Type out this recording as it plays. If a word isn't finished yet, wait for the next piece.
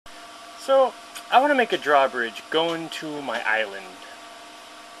So, I want to make a drawbridge going to my island.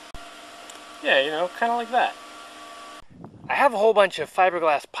 Yeah, you know, kind of like that. I have a whole bunch of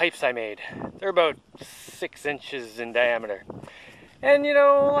fiberglass pipes I made. They're about 6 inches in diameter. And, you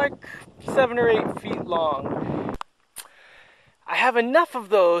know, like 7 or 8 feet long. I have enough of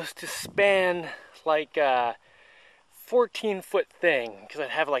those to span like a 14-foot thing, because I'd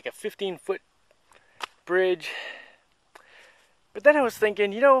have like a 15-foot bridge. But then I was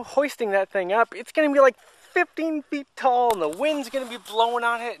thinking, you know, hoisting that thing up, it's going to be like 15 feet tall and the wind's going to be blowing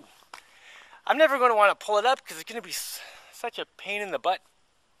on it. I'm never going to want to pull it up because it's going to be such a pain in the butt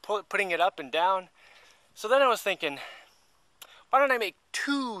putting it up and down. So then I was thinking, why don't I make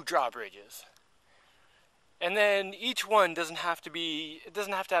 2 drawbridges? And then each one doesn't have to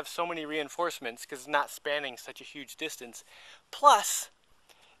have so many reinforcements because it's not spanning such a huge distance. Plus,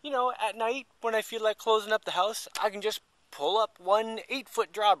 you know, at night when I feel like closing up the house, I can just pull up one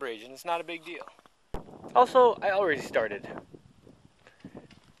 8-foot drawbridge and it's not a big deal. Also, I already started.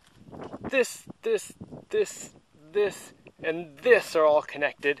 This, and this are all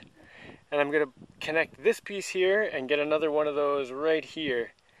connected. And I'm going to connect this piece here and get another one of those right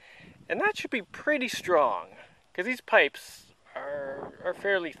here. And that should be pretty strong, because these pipes are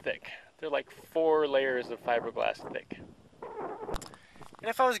fairly thick. They're like 4 layers of fiberglass thick. And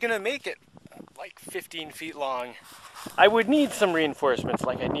if I was going to make it like 15 feet long, I would need some reinforcements,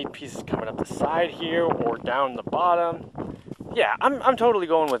 like I need pieces coming up the side here or down the bottom. Yeah, I'm totally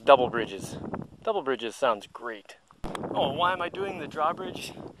going with double bridges. Double bridges sounds great. Oh, why am I doing the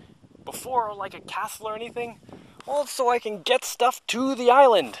drawbridge before like a castle or anything? Well, it's so I can get stuff to the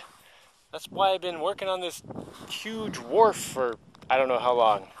island. That's why I've been working on this huge wharf for I don't know how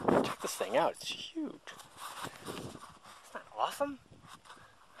long. Check this thing out, it's huge. Isn't that awesome?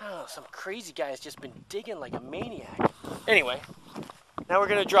 Oh, some crazy guy's just been digging like a maniac. Anyway, now we're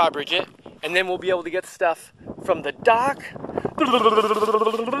gonna drawbridge it, and then we'll be able to get stuff from the dock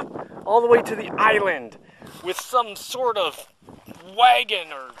all the way to the island with some sort of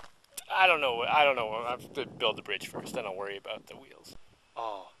wagon or I don't know. I have to build the bridge first, then I'll worry about the wheels.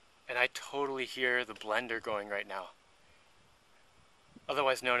 Oh, and I totally hear the blender going right now.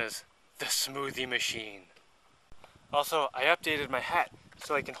 Otherwise known as the smoothie machine. Also, I updated my hat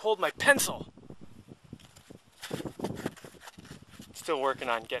so I can hold my pencil. Still working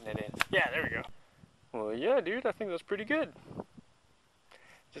on getting it in. Yeah, there we go. Well, yeah, dude, I think that's pretty good.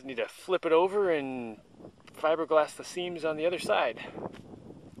 Just need to flip it over and fiberglass the seams on the other side.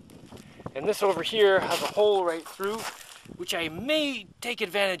 And this over here has a hole right through, which I may take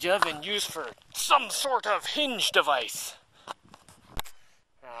advantage of and use for some sort of hinge device.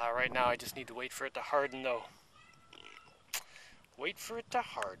 Right now I just need to wait for it to harden though. Wait for it to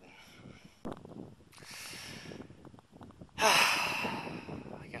harden.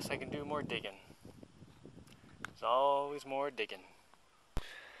 I guess I can do more digging. There's always more digging.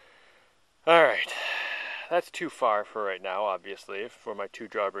 Alright, that's too far for right now, obviously, for my 2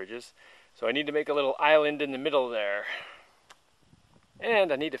 drawbridges. So I need to make a little island in the middle there.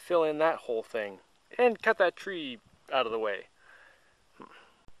 And I need to fill in that whole thing. And cut that tree out of the way.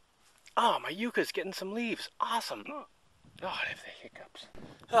 Oh, my yucca's getting some leaves. Awesome. Oh, I have the hiccups.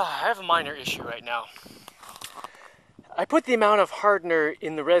 I have a minor issue right now. I put the amount of hardener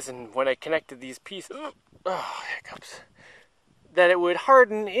in the resin when I connected these pieces. Oh, hiccups. That it would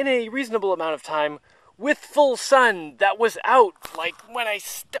harden in a reasonable amount of time with full sun that was out, like when I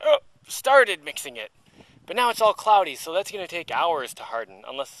started mixing it. But now it's all cloudy, so that's going to take hours to harden,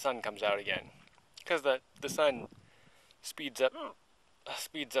 unless the sun comes out again. Because the sun speeds up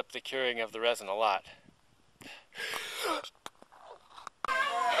the curing of the resin a lot.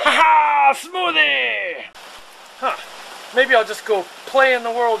 Ha-ha! Smoothie! Huh. Maybe I'll just go play in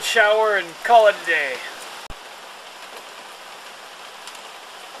the world shower and call it a day.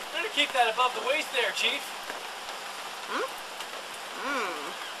 Better keep that above the waist there, Chief. Hmm?